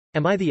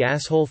Am I the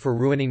asshole for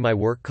ruining my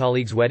work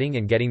colleague's wedding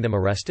and getting them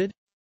arrested?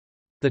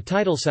 The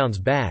title sounds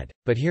bad,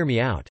 but hear me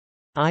out.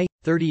 I,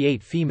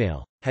 38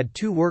 female, had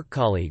two work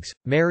colleagues,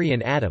 Mary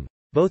and Adam,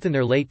 both in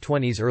their late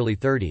 20s early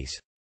 30s.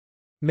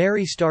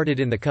 Mary started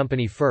in the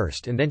company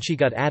first and then she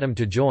got Adam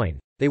to join.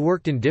 They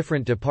worked in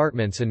different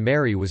departments and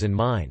Mary was in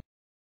mine.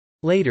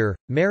 Later,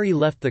 Mary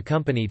left the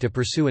company to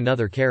pursue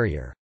another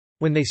career.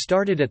 When they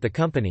started at the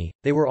company,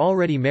 they were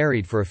already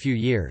married for a few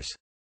years.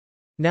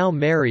 Now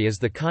Mary is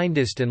the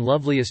kindest and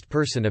loveliest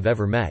person I've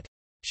ever met.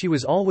 She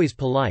was always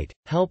polite,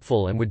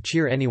 helpful and would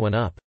cheer anyone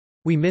up.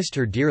 We missed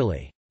her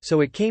dearly.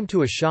 So it came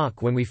to a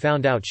shock when we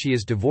found out she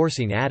is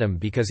divorcing Adam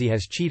because he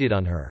has cheated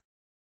on her.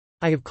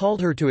 I have called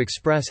her to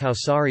express how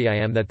sorry I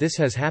am that this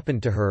has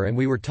happened to her and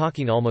we were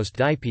talking almost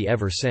diapy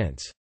ever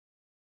since.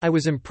 I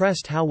was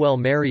impressed how well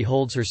Mary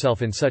holds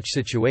herself in such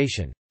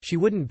situation. She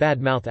wouldn't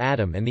badmouth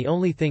Adam and the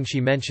only thing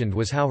she mentioned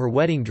was how her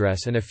wedding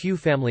dress and a few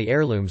family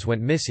heirlooms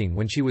went missing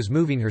when she was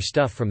moving her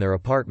stuff from their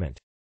apartment.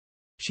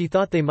 She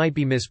thought they might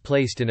be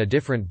misplaced in a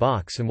different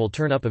box and will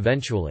turn up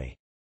eventually.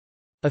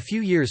 A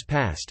few years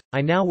passed.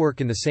 I now work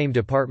in the same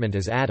department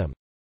as Adam.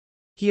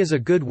 He is a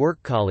good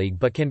work colleague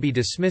but can be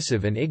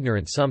dismissive and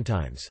ignorant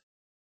sometimes.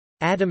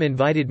 Adam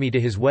invited me to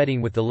his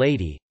wedding with the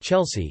lady,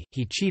 Chelsea,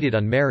 he cheated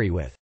on Mary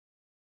with.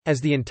 As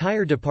the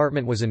entire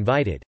department was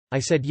invited, I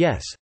said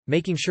yes,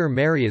 making sure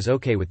Mary is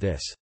okay with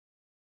this.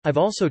 I've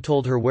also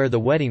told her where the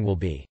wedding will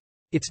be.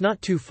 It's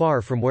not too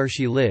far from where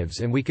she lives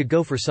and we could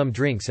go for some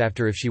drinks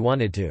after if she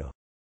wanted to.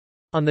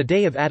 On the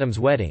day of Adam's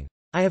wedding,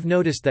 I have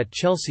noticed that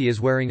Chelsea is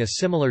wearing a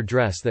similar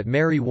dress that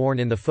Mary worn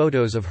in the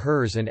photos of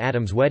hers and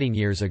Adam's wedding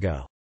years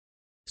ago.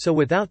 So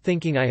without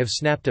thinking I have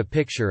snapped a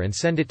picture and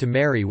sent it to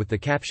Mary with the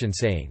caption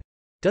saying,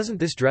 "Doesn't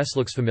this dress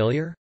looks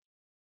familiar?"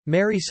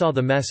 Mary saw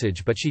the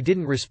message but she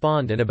didn't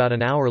respond and about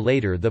an hour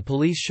later the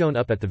police shown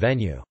up at the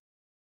venue.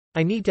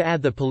 I need to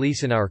add the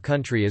police in our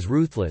country is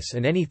ruthless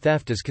and any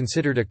theft is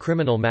considered a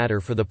criminal matter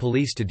for the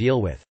police to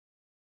deal with.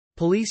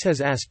 Police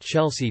has asked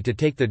Chelsea to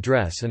take the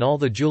dress and all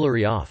the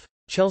jewelry off.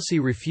 Chelsea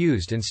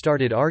refused and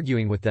started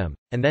arguing with them,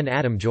 and then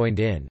Adam joined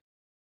in.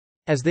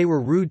 As they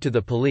were rude to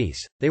the police,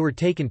 they were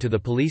taken to the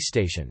police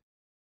station.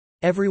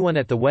 Everyone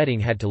at the wedding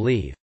had to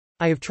leave.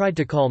 I have tried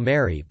to call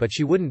Mary but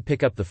she wouldn't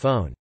pick up the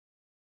phone.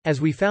 As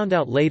we found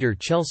out later,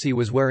 Chelsea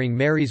was wearing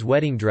Mary's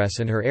wedding dress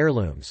and her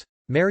heirlooms.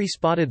 Mary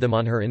spotted them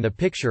on her in the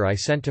picture I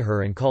sent to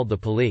her and called the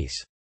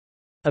police.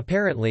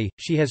 Apparently,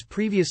 she has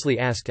previously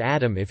asked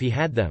Adam if he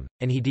had them,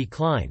 and he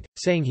declined,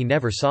 saying he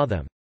never saw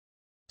them.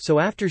 So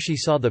after she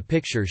saw the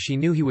picture she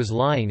knew he was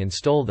lying and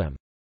stole them.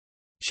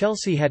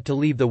 Chelsea had to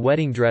leave the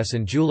wedding dress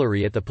and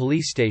jewelry at the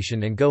police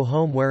station and go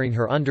home wearing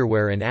her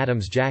underwear and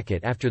Adam's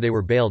jacket after they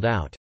were bailed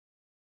out.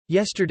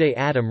 Yesterday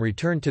Adam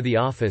returned to the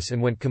office and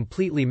went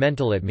completely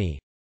mental at me,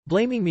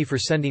 blaming me for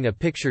sending a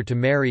picture to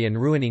Mary and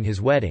ruining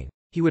his wedding.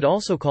 He would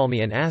also call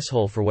me an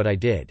asshole for what I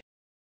did.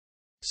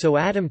 So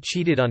Adam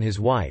cheated on his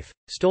wife,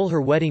 stole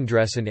her wedding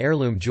dress and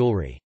heirloom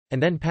jewelry,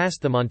 and then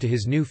passed them on to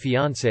his new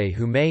fiancée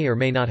who may or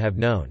may not have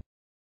known.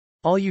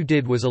 All you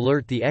did was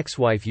alert the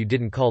ex-wife, you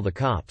didn't call the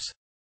cops.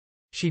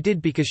 She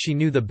did because she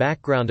knew the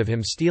background of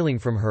him stealing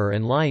from her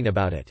and lying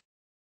about it.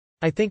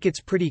 I think it's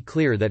pretty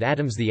clear that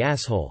Adam's the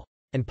asshole,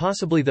 and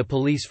possibly the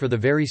police for the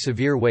very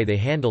severe way they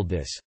handled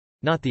this.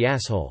 Not the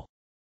asshole.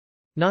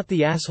 Not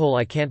the asshole.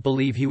 I can't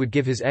believe he would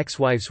give his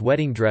ex-wife's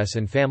wedding dress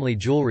and family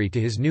jewelry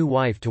to his new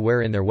wife to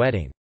wear in their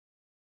wedding.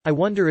 I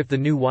wonder if the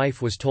new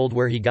wife was told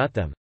where he got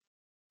them.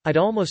 I'd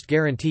almost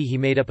guarantee he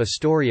made up a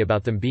story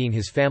about them being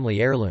his family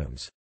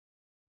heirlooms.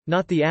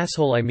 Not the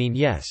asshole. I mean,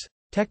 yes,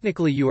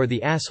 technically you are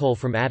the asshole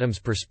from Adam's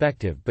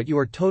perspective, but you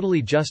are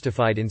totally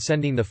justified in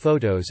sending the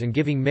photos and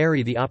giving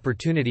Mary the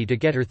opportunity to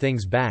get her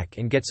things back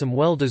and get some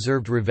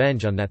well-deserved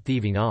revenge on that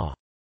thieving awe.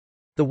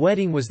 The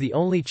wedding was the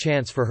only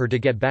chance for her to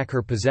get back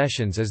her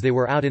possessions as they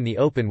were out in the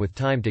open with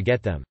time to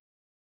get them.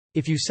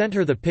 If you sent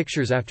her the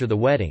pictures after the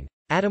wedding,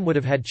 Adam would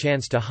have had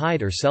chance to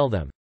hide or sell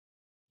them.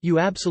 You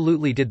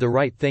absolutely did the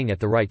right thing at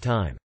the right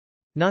time.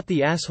 Not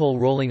the asshole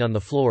rolling on the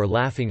floor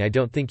laughing. I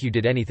don't think you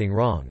did anything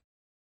wrong.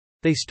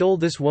 They stole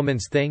this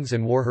woman's things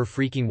and wore her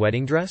freaking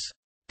wedding dress?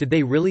 Did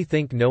they really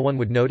think no one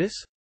would notice?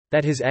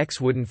 That his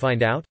ex wouldn't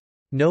find out?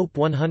 Nope,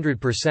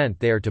 100%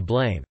 they are to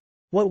blame.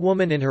 What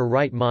woman in her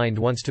right mind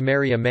wants to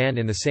marry a man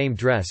in the same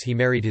dress he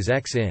married his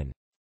ex in?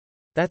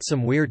 That's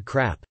some weird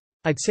crap.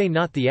 I'd say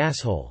not the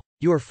asshole.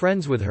 You are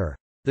friends with her.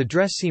 The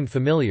dress seemed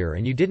familiar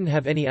and you didn't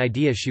have any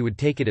idea she would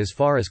take it as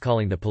far as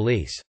calling the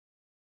police.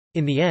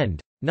 In the end,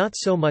 not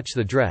so much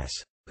the dress.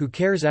 Who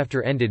cares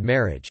after ended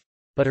marriage?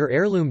 But her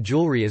heirloom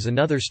jewelry is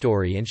another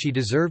story and she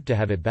deserved to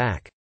have it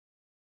back.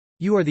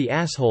 You are the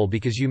asshole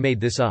because you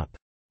made this up.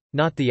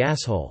 Not the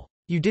asshole.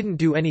 You didn't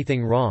do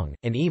anything wrong,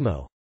 and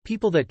emo.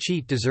 People that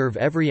cheat deserve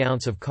every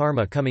ounce of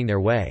karma coming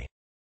their way.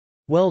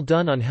 Well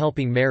done on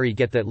helping Mary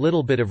get that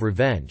little bit of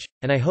revenge,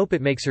 and I hope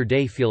it makes her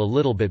day feel a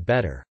little bit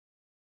better.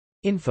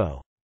 Info.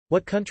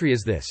 What country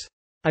is this?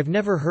 I've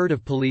never heard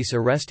of police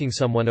arresting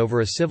someone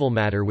over a civil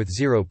matter with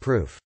zero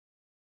proof.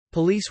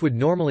 Police would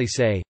normally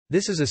say,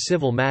 "This is a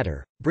civil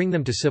matter, bring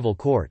them to civil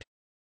court."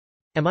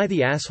 Am I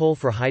the asshole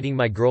for hiding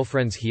my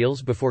girlfriend's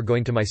heels before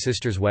going to my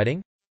sister's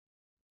wedding?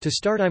 To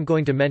start, I'm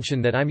going to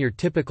mention that I'm your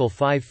typical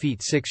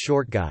 5'6"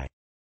 short guy.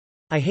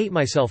 I hate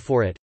myself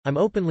for it, I'm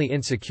openly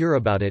insecure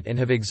about it and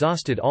have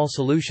exhausted all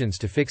solutions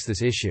to fix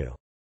this issue.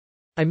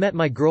 I met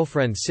my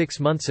girlfriend 6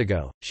 months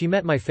ago, she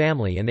met my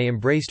family and they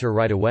embraced her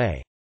right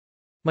away.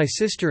 My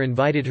sister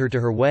invited her to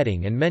her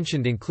wedding and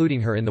mentioned including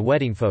her in the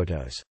wedding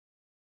photos.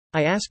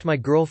 I asked my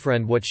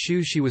girlfriend what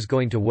shoes she was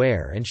going to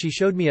wear and she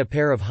showed me a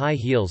pair of high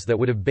heels that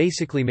would have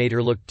basically made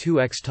her look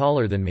 2x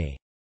taller than me.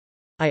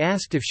 I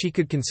asked if she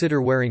could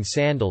consider wearing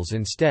sandals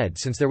instead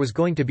since there was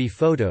going to be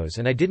photos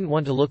and I didn't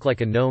want to look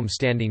like a gnome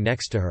standing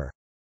next to her.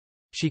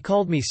 She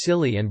called me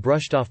silly and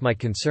brushed off my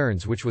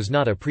concerns, which was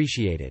not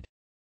appreciated.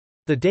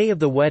 The day of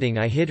the wedding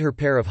I hid her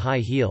pair of high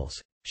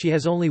heels. She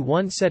has only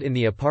one set in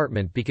the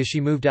apartment because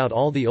she moved out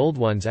all the old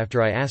ones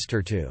after I asked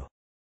her to.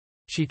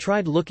 She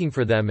tried looking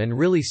for them and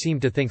really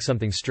seemed to think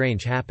something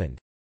strange happened.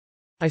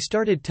 I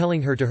started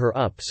telling her to hurry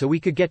up so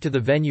we could get to the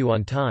venue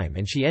on time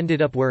and she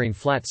ended up wearing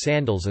flat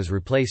sandals as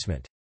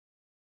replacement.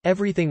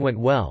 Everything went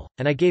well,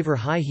 and I gave her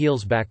high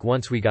heels back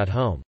once we got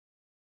home.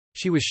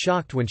 She was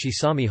shocked when she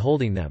saw me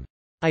holding them.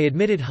 I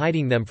admitted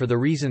hiding them for the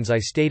reasons I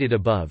stated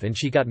above and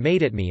she got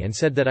mad at me and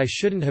said that I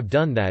shouldn't have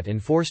done that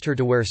and forced her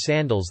to wear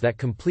sandals that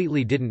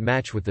completely didn't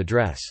match with the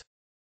dress.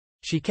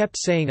 She kept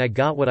saying I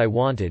got what I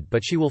wanted,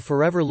 but she will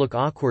forever look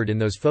awkward in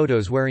those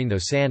photos wearing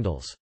those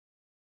sandals.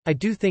 I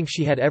do think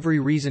she had every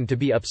reason to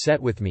be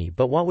upset with me,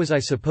 but what was I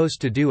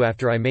supposed to do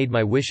after I made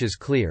my wishes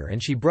clear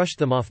and she brushed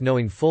them off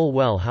knowing full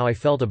well how I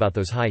felt about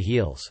those high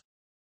heels?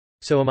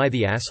 So am I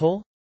the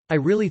asshole? I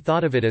really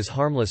thought of it as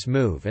harmless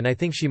move and I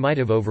think she might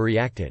have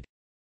overreacted.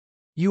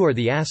 You are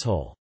the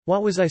asshole.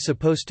 What was I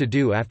supposed to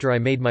do after I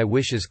made my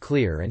wishes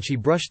clear and she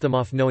brushed them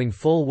off knowing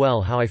full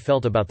well how I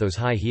felt about those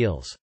high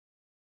heels?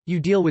 You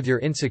deal with your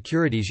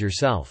insecurities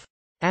yourself.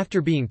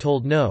 After being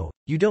told no,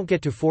 you don't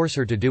get to force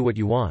her to do what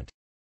you want.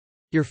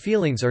 Your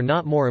feelings are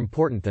not more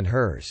important than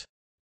hers.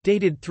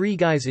 Dated 3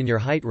 guys in your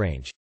height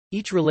range.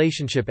 Each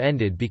relationship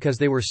ended because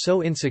they were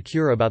so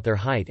insecure about their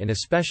height, and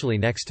especially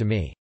next to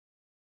me.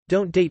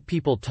 Don't date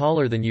people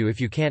taller than you if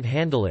you can't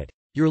handle it.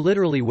 You're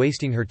literally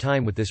wasting her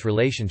time with this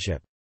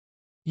relationship.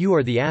 You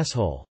are the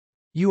asshole.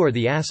 You are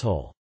the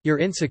asshole. Your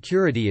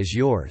insecurity is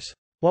yours.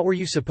 What were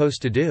you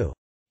supposed to do?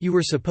 You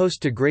were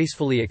supposed to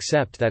gracefully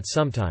accept that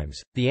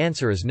sometimes the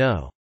answer is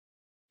no.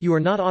 You are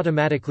not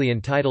automatically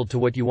entitled to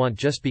what you want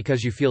just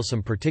because you feel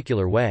some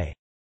particular way.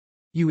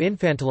 You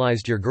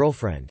infantilized your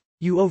girlfriend.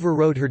 You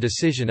overrode her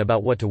decision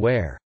about what to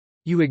wear.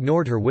 You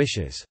ignored her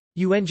wishes.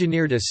 You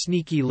engineered a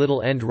sneaky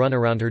little end run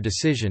around her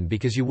decision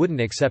because you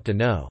wouldn't accept a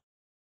no.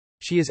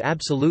 She is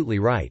absolutely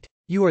right.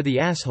 You are the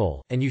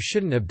asshole, and you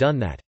shouldn't have done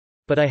that.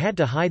 But I had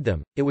to hide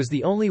them, it was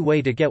the only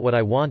way to get what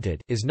I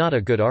wanted, is not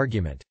a good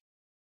argument.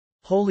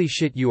 Holy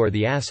shit, you are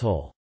the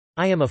asshole.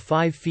 I am a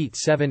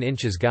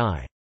 5'7"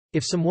 guy.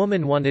 If some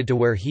woman wanted to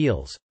wear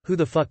heels, who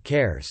the fuck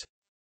cares?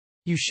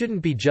 You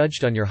shouldn't be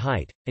judged on your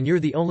height, and you're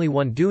the only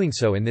one doing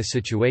so in this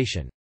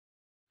situation.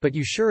 But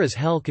you sure as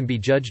hell can be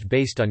judged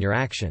based on your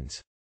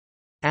actions.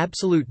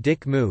 Absolute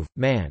dick move,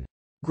 man.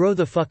 Grow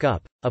the fuck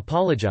up,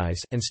 apologize,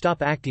 and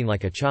stop acting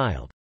like a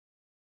child.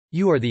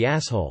 You are the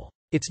asshole.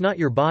 It's not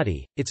your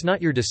body, it's not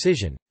your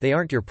decision, they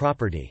aren't your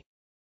property.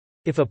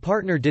 If a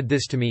partner did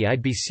this to me,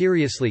 I'd be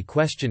seriously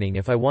questioning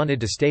if I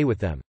wanted to stay with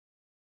them.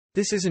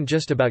 This isn't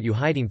just about you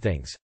hiding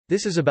things,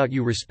 this is about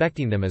you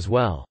respecting them as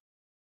well.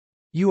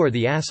 You are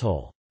the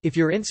asshole. If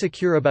you're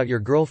insecure about your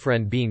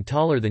girlfriend being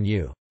taller than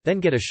you, then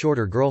get a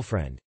shorter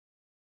girlfriend.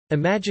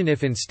 Imagine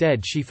if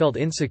instead she felt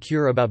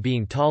insecure about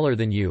being taller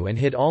than you and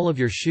hid all of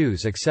your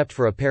shoes except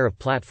for a pair of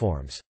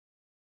platforms.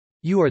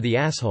 You are the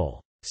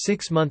asshole.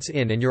 6 months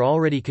in and you're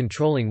already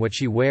controlling what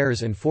she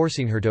wears and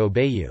forcing her to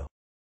obey you.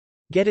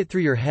 Get it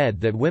through your head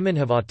that women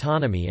have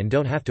autonomy and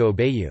don't have to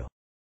obey you.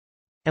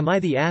 Am I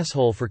the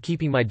asshole for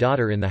keeping my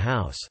daughter in the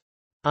house?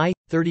 I,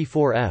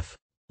 34F.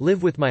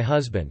 Live with my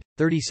husband,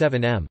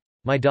 37M.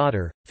 My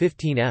daughter,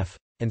 15F.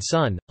 And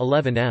son,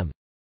 11M.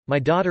 My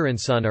daughter and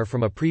son are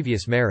from a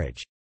previous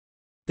marriage.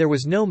 There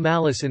was no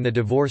malice in the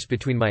divorce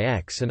between my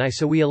ex and I,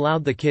 so we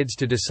allowed the kids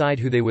to decide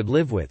who they would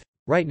live with,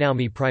 right now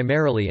me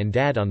primarily and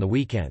dad on the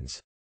weekends.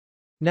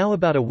 Now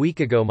about a week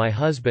ago my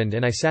husband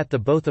and I sat the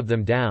both of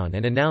them down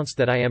and announced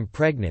that I am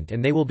pregnant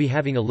and they will be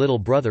having a little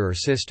brother or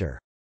sister.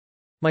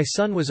 My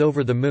son was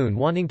over the moon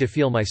wanting to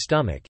feel my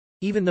stomach,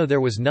 even though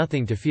there was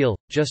nothing to feel,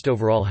 just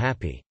overall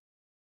happy.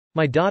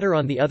 My daughter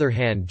on the other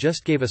hand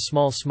just gave a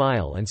small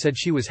smile and said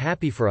she was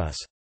happy for us.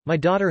 My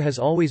daughter has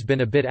always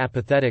been a bit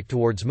apathetic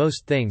towards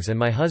most things and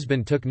my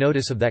husband took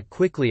notice of that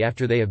quickly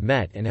after they have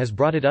met and has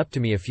brought it up to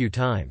me a few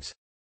times.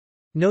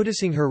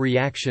 Noticing her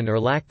reaction or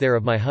lack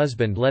thereof, my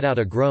husband let out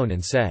a groan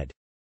and said,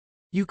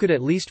 "You could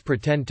at least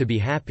pretend to be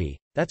happy,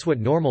 that's what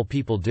normal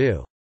people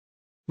do."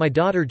 My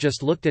daughter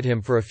just looked at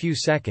him for a few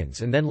seconds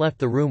and then left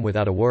the room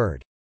without a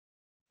word.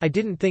 I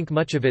didn't think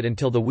much of it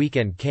until the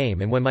weekend came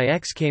and when my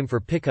ex came for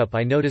pickup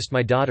I noticed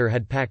my daughter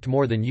had packed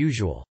more than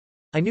usual.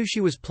 I knew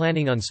she was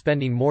planning on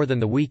spending more than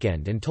the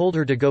weekend and told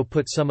her to go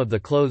put some of the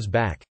clothes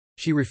back.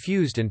 She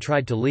refused and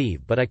tried to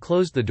leave, but I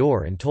closed the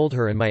door and told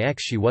her and my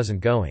ex she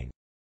wasn't going.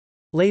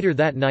 Later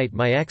that night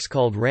my ex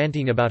called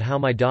ranting about how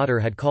my daughter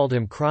had called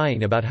him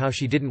crying about how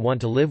she didn't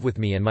want to live with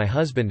me and my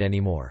husband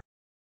anymore.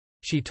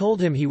 She told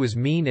him he was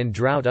mean and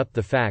drought up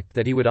the fact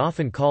that he would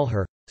often call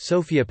her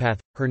Sophiapath,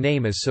 her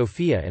name is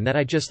Sophia, and that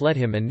I just let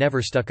him and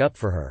never stuck up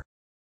for her.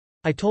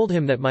 I told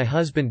him that my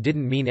husband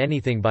didn't mean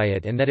anything by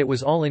it and that it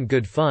was all in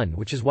good fun,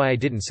 which is why I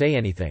didn't say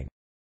anything.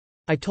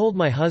 I told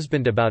my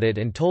husband about it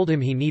and told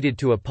him he needed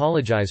to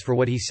apologize for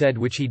what he said,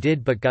 which he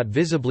did, but got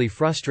visibly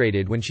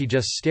frustrated when she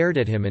just stared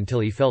at him until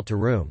he felt to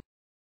room.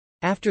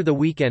 After the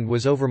weekend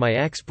was over, my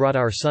ex brought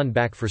our son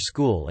back for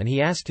school and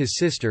he asked his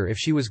sister if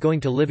she was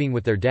going to living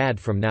with their dad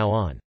from now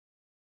on.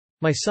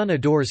 My son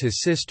adores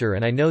his sister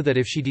and I know that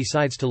if she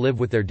decides to live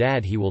with their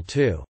dad he will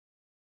too.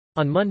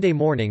 On Monday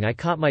morning I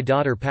caught my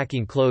daughter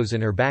packing clothes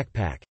in her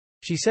backpack.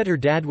 She said her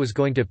dad was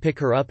going to pick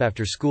her up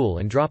after school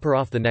and drop her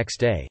off the next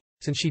day.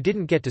 Since she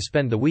didn't get to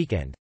spend the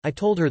weekend, I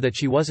told her that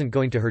she wasn't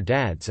going to her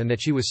dad's and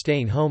that she was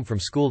staying home from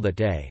school that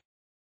day.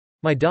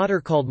 My daughter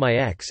called my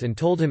ex and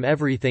told him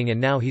everything, and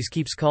now he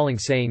keeps calling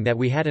saying that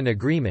we had an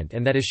agreement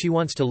and that as she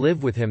wants to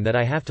live with him that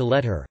I have to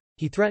let her.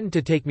 He threatened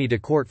to take me to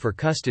court for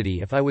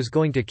custody if I was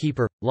going to keep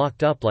her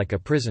locked up like a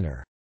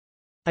prisoner.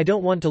 I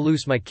don't want to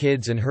lose my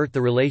kids and hurt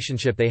the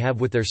relationship they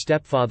have with their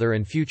stepfather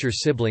and future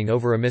sibling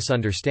over a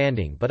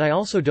misunderstanding, but I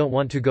also don't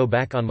want to go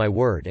back on my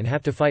word and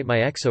have to fight my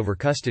ex over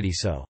custody.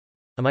 So,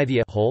 am I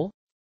the asshole?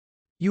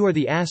 You are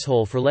the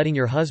asshole for letting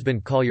your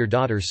husband call your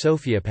daughter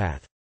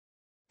Sophiapath.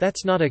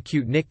 That's not a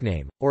cute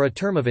nickname, or a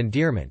term of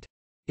endearment.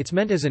 It's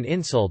meant as an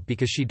insult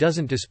because she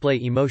doesn't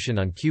display emotion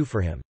on cue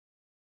for him.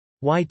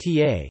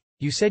 YTA.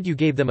 You said you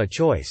gave them a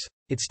choice.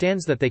 It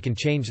stands that they can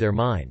change their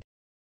mind.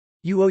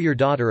 You owe your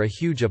daughter a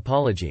huge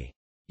apology.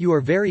 You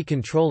are very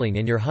controlling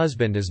and your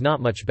husband is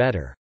not much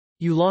better.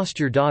 You lost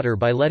your daughter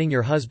by letting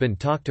your husband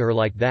talk to her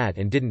like that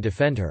and didn't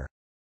defend her.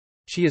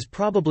 She is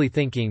probably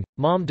thinking,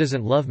 Mom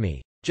doesn't love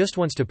me, just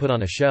wants to put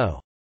on a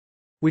show.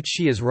 Which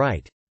she is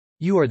right.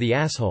 You are the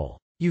asshole.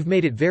 You've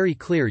made it very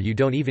clear you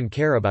don't even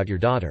care about your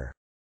daughter.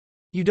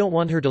 You don't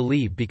want her to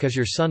leave because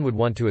your son would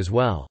want to as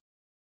well.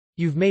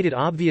 You've made it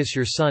obvious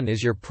your son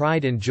is your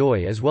pride and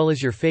joy as well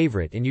as your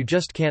favorite and you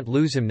just can't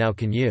lose him now,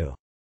 can you?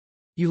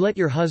 You let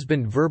your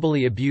husband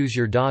verbally abuse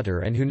your daughter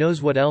and who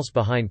knows what else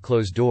behind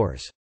closed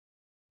doors.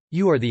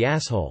 You are the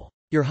asshole.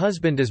 Your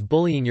husband is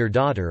bullying your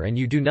daughter and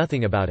you do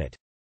nothing about it.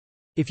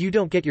 If you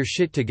don't get your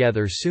shit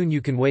together soon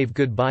you can wave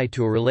goodbye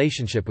to a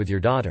relationship with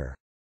your daughter.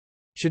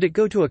 Should it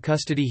go to a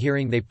custody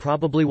hearing they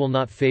probably will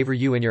not favor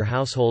you and your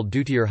household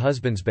due to your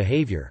husband's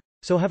behavior,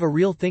 so have a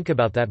real think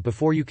about that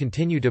before you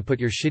continue to put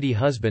your shitty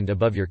husband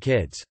above your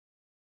kids.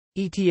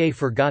 ETA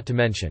forgot to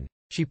mention.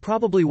 She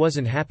probably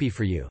wasn't happy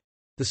for you.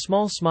 The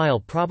small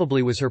smile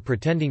probably was her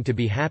pretending to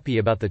be happy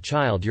about the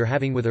child you're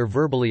having with her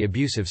verbally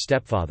abusive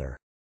stepfather.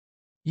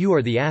 You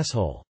are the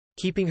asshole.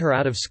 Keeping her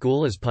out of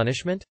school as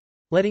punishment?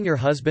 Letting your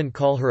husband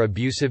call her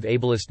abusive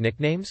ableist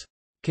nicknames?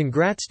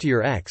 Congrats to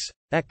your ex,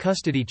 that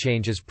custody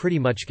change is pretty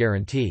much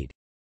guaranteed.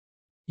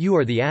 You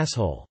are the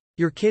asshole.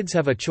 Your kids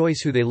have a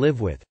choice who they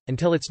live with,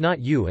 until it's not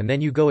you and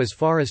then you go as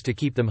far as to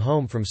keep them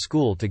home from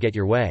school to get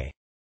your way.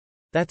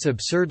 That's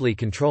absurdly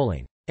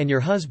controlling. And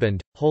your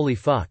husband, holy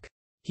fuck.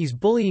 He's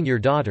bullying your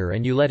daughter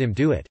and you let him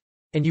do it.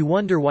 And you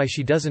wonder why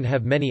she doesn't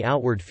have many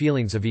outward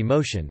feelings of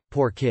emotion,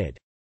 poor kid.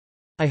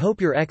 I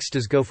hope your ex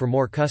does go for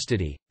more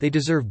custody, they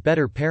deserve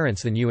better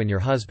parents than you and your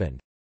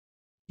husband.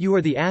 You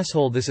are the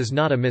asshole. This is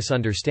not a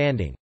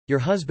misunderstanding. Your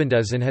husband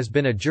is and has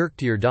been a jerk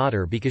to your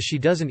daughter because she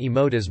doesn't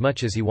emote as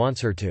much as he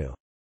wants her to.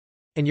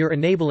 And you're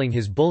enabling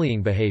his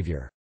bullying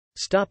behavior.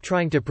 Stop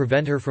trying to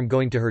prevent her from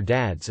going to her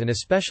dad's and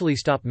especially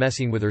stop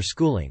messing with her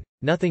schooling.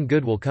 Nothing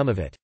good will come of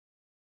it.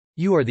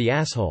 You are the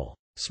asshole.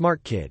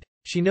 Smart kid.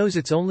 She knows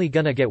it's only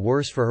gonna get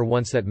worse for her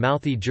once that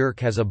mouthy jerk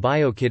has a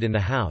bio kid in the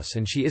house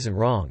and she isn't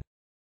wrong.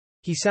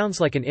 He sounds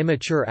like an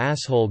immature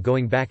asshole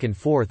going back and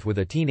forth with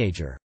a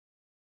teenager.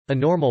 A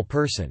normal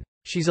person.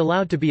 She's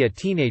allowed to be a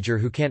teenager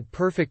who can't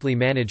perfectly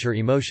manage her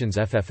emotions.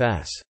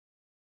 FFS.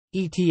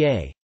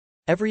 ETA.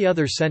 Every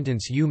other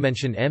sentence you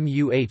mention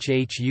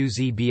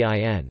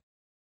muhhuzbin.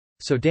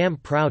 So damn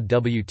proud.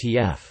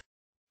 WTF.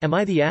 Am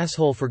I the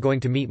asshole for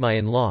going to meet my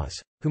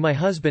in-laws, who my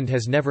husband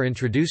has never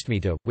introduced me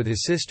to, with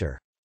his sister?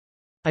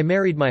 I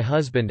married my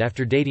husband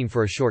after dating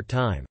for a short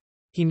time.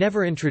 He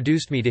never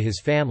introduced me to his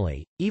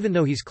family, even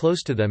though he's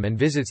close to them and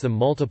visits them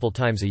multiple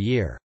times a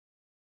year.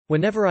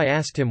 Whenever I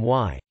asked him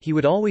why, he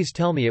would always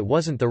tell me it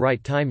wasn't the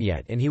right time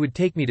yet and he would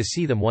take me to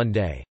see them one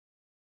day.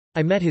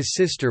 I met his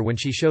sister when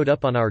she showed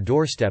up on our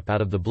doorstep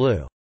out of the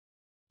blue.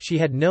 She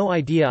had no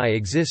idea I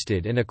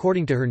existed and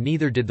according to her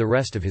neither did the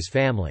rest of his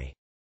family.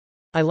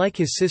 I like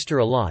his sister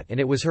a lot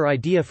and it was her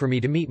idea for me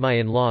to meet my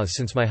in-laws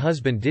since my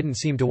husband didn't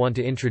seem to want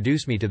to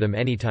introduce me to them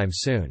anytime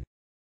soon.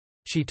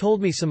 She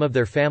told me some of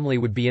their family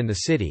would be in the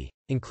city,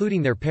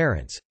 including their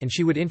parents, and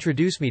she would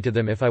introduce me to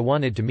them if I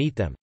wanted to meet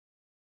them.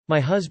 My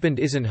husband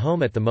isn't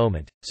home at the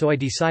moment, so I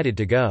decided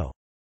to go.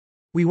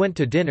 We went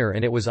to dinner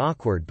and it was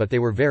awkward but they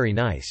were very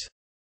nice.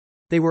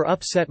 They were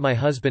upset my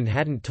husband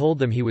hadn't told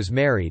them he was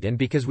married and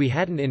because we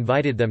hadn't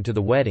invited them to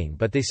the wedding,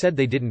 but they said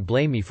they didn't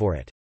blame me for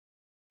it.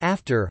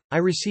 After, I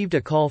received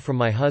a call from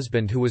my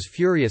husband who was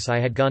furious I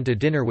had gone to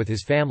dinner with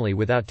his family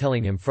without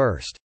telling him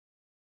first.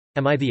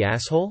 Am I the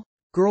asshole?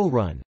 Girl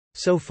run.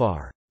 So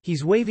far.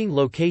 He's waving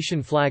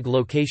location flag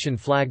location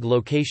flag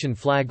location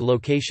flag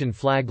location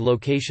flag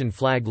location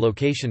flag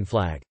location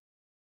flag.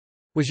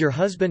 Was your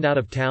husband out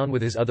of town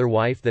with his other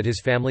wife that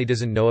his family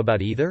doesn't know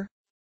about either?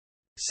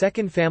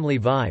 Second family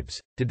vibes,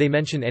 did they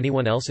mention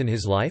anyone else in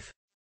his life?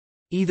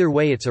 Either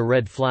way it's a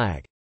red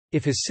flag.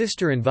 If his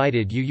sister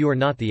invited you, you are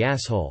not the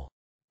asshole.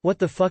 What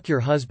the fuck, your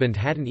husband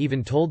hadn't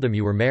even told them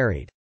you were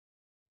married.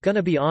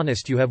 Gonna be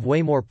honest, you have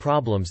way more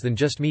problems than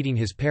just meeting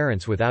his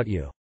parents without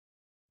you.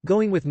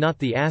 Going with not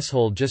the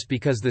asshole just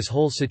because this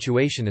whole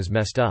situation is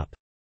messed up.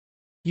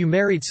 You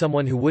married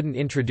someone who wouldn't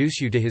introduce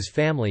you to his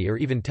family or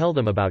even tell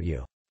them about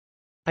you.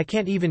 I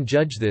can't even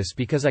judge this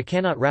because I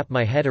cannot wrap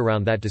my head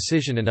around that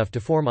decision enough to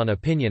form an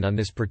opinion on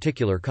this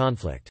particular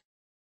conflict.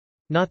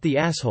 Not the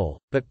asshole,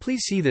 but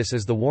please see this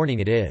as the warning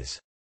it is.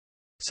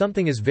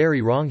 Something is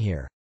very wrong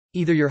here.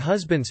 Either your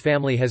husband's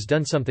family has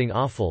done something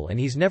awful and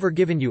he's never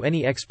given you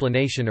any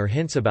explanation or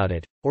hints about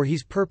it, or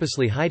he's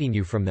purposely hiding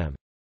you from them.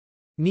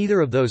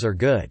 Neither of those are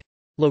good.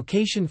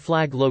 Location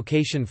flag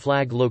location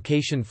flag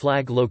location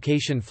flag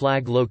location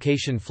flag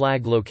location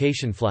flag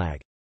location flag.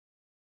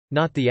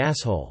 Not the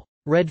asshole.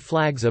 Red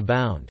flags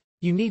abound.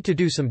 You need to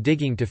do some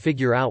digging to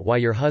figure out why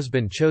your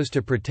husband chose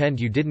to pretend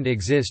you didn't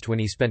exist when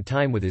he spent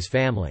time with his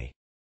family.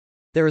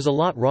 There is a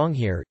lot wrong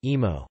here,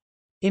 emo.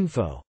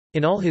 Info.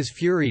 In all his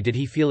fury, did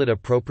he feel it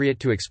appropriate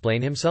to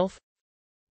explain himself?